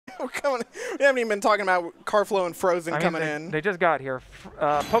We haven't even been talking about Karflo and Frozen coming in. They just got here.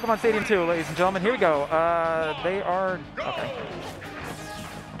 Pokemon Stadium 2, ladies and gentlemen. Here we go. They are... Okay.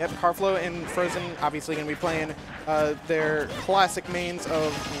 Yep, Karflo and Frozen obviously going to be playing their classic mains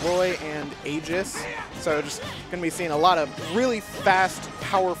of Roy and Aegis. So just going to be seeing a lot of really fast,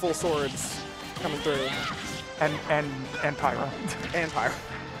 powerful swords coming through. And Pyra. And Pyra.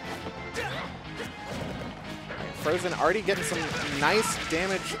 Frozen already getting some nice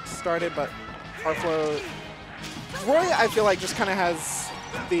damage started, but Karflo... Roy, I feel like, just kind of has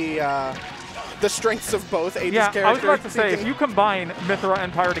the strengths of both Aegis characters. Yeah, I was about to say, if you combine Mythra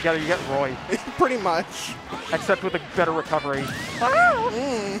and Pyra together, you get Roy. Pretty much. Except with a better recovery.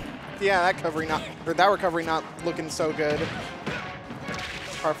 Yeah, that recovery not looking so good.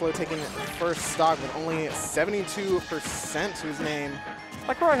 Karflo taking first stock with only 72% to his name.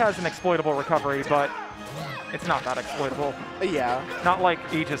 Like, Roy has an exploitable recovery, but it's not that exploitable. Yeah. Not like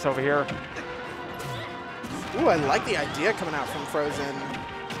Aegis over here. Ooh, I like the idea coming out from Frozen.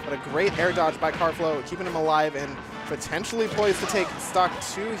 But a great air dodge by Karflo, keeping him alive and potentially poised to take stock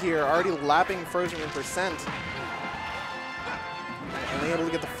 2 here, already lapping Frozen in percent. Only able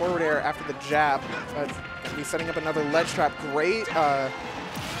to get the forward air after the jab, but going to be setting up another ledge trap. Great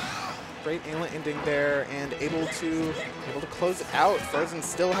inlet ending there, and able to close it out. Frozen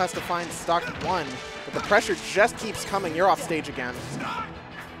still has to find stock 1, but the pressure just keeps coming. You're off stage again.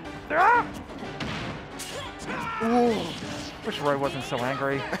 Ooh. Wish Roy wasn't so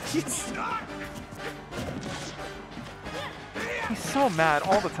angry. He's so mad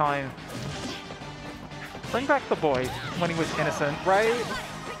all the time. Bring back the boy when he was innocent. Right?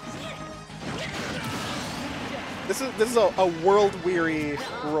 This is a world-weary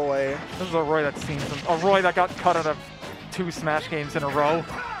Roy. This is a Roy that's seen a Roy that got cut out of 2 Smash games in a row.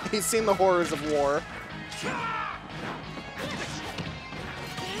 He's seen the horrors of war.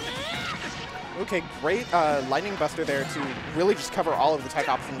 Okay, great Lightning Buster there to really just cover all of the tech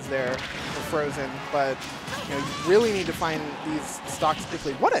options there for Frozen, but you really need to find these stocks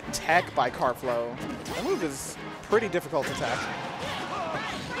quickly. What a tech by Karflo. That move is pretty difficult to tech.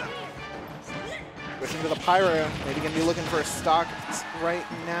 Pushing to the Pyra, maybe going to be looking for a stock right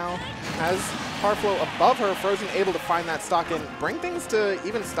now. Has Karflo above her, Frozen able to find that stock and bring things to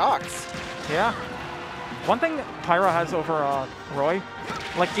even stocks. Yeah. One thing Pyra has over Roy,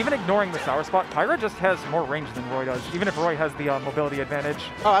 like even ignoring the sour spot, Pyra just has more range than Roy does, even if Roy has the mobility advantage.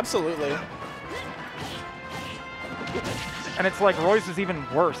 Oh, absolutely. And it's like Roy's is even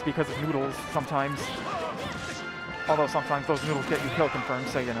worse because of noodles sometimes. Although sometimes those noodles get you kill confirmed,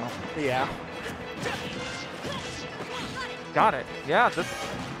 so you know. Yeah. Got it. Yeah, this...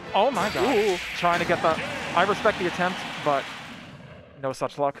 Oh my god. Ooh. Trying to get the... I respect the attempt, but... No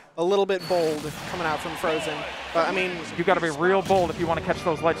such luck. A little bit bold coming out from Frozen, but I mean... You gotta be real bold if you want to catch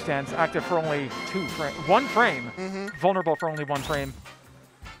those ledge stands. Active for only 1 frame. Vulnerable for only 1 frame.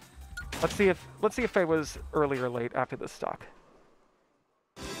 Let's see if Faye was early or late after this stock.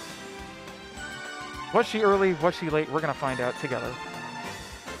 Was she early? Was she late? We're gonna find out together.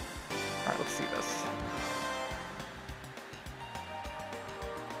 All right, let's see this.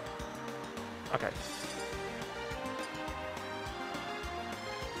 Okay.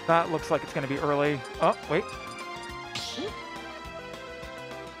 That looks like it's going to be early. Oh, wait.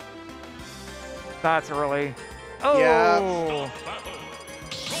 That's early. Oh! Yeah.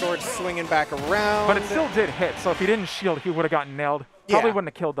 Sword swinging back around. But it still did hit, so if he didn't shield, he would have gotten nailed. Probably Yeah.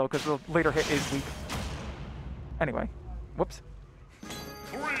 wouldn't have killed, though, because the later hit is weak. Anyway. Whoops.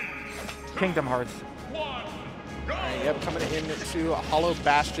 Kingdom Hearts. Yep, coming into a Hollow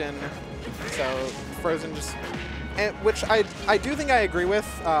Bastion. So Frozen just... which I do think I agree with.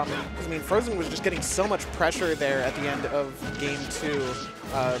 I mean, Frozen was just getting so much pressure there at the end of Game 2.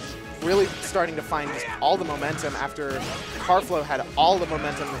 Really starting to find just all the momentum after Karflo had all the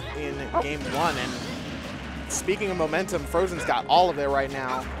momentum in Game 1. And speaking of momentum, Frozen's got all of it right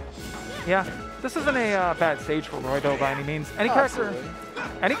now. Yeah, this isn't a bad stage for Roy, though, by any means. Any character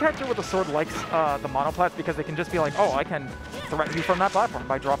with a sword likes the monoplats because they can just be like, oh, I can threaten you from that platform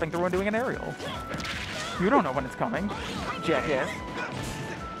by dropping through and doing an aerial. You don't know when it's coming, jackass.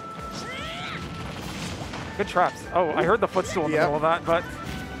 Good traps. Oh, I heard the footstool in the middle of that, but...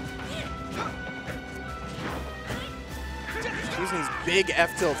 Using these big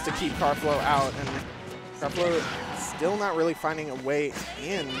F-tilts to keep Karflo out, and Karflo still not really finding a way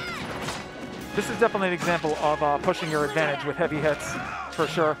in. This is definitely an example of pushing your advantage with heavy hits, for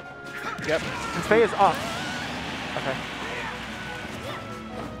sure. Yep. Since Faye is up. Okay.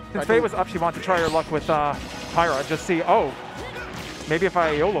 Since Faye was up, she wanted to try her luck with Pyra. Just see, oh, maybe if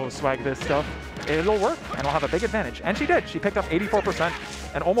I YOLO swag this stuff, it'll work, and I'll have a big advantage. And she did. She picked up 84%.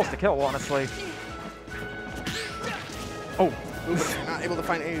 And almost a kill, honestly. Oh. Ooh, but they're not able to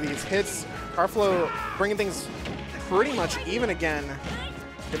find any of these hits. Karflo bringing things pretty much even again.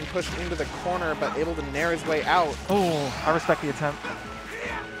 Getting pushed into the corner, but able to nair his way out. Oh, I respect the attempt.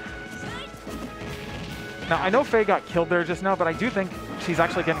 Now, I know Faye got killed there just now, but I do think she's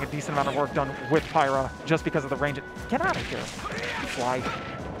actually getting a decent amount of work done with Pyra just because of the range. Get out of here. Fly.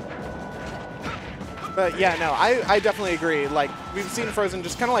 But yeah, no, I definitely agree. Like, we've seen Frozen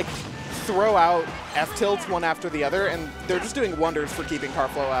just kind of like throw out F-tilts one after the other, and they're just doing wonders for keeping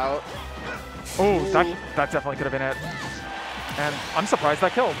Karflo out. Oh, that definitely could have been it. And I'm surprised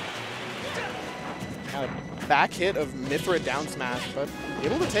that killed. Back hit of Mythra down smash, but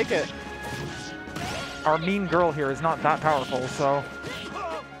able to take it. Our mean girl here is not that powerful, so.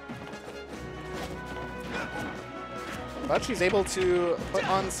 But she's able to put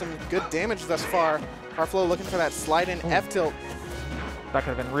on some good damage thus far. Karflo looking for that slide-in F-tilt. That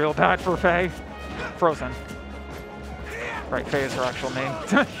could have been real bad for Faye. Frozen. Right, Faye is her actual name.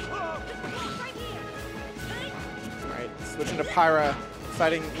 Right, switching to Pyra,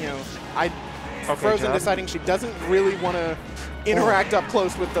 deciding, you know, Frozen jab. deciding she doesn't really want to interact up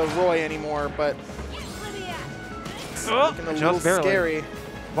close with the Roy anymore, but it's looking a little scary.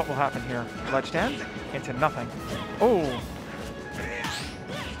 What will happen here? Ledge stand into nothing. Oh.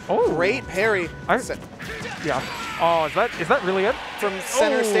 Oh. Great parry. Yeah. Oh, is that really it? From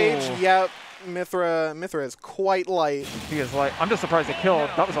center stage, yep. Mythra is quite light. He is light. I'm just surprised it killed.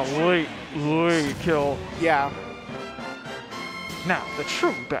 That was a late kill. Yeah. Now the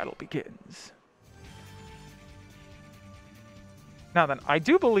true battle begins. Now then, I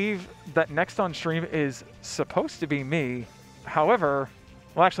do believe that next on stream is supposed to be me. However,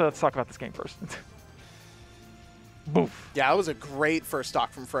 well, actually, let's talk about this game first. Boof. Yeah, that was a great first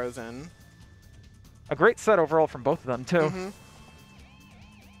stock from Frozen. A great set overall from both of them, too.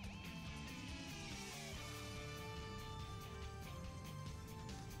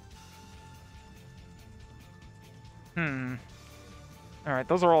 All right,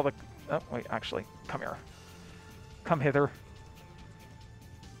 those are all the... Oh, wait, actually, come here. Come hither.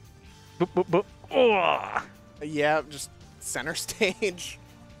 Boop, boop, boop. Oh! Yeah, just center stage.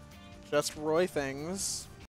 Just Roy things.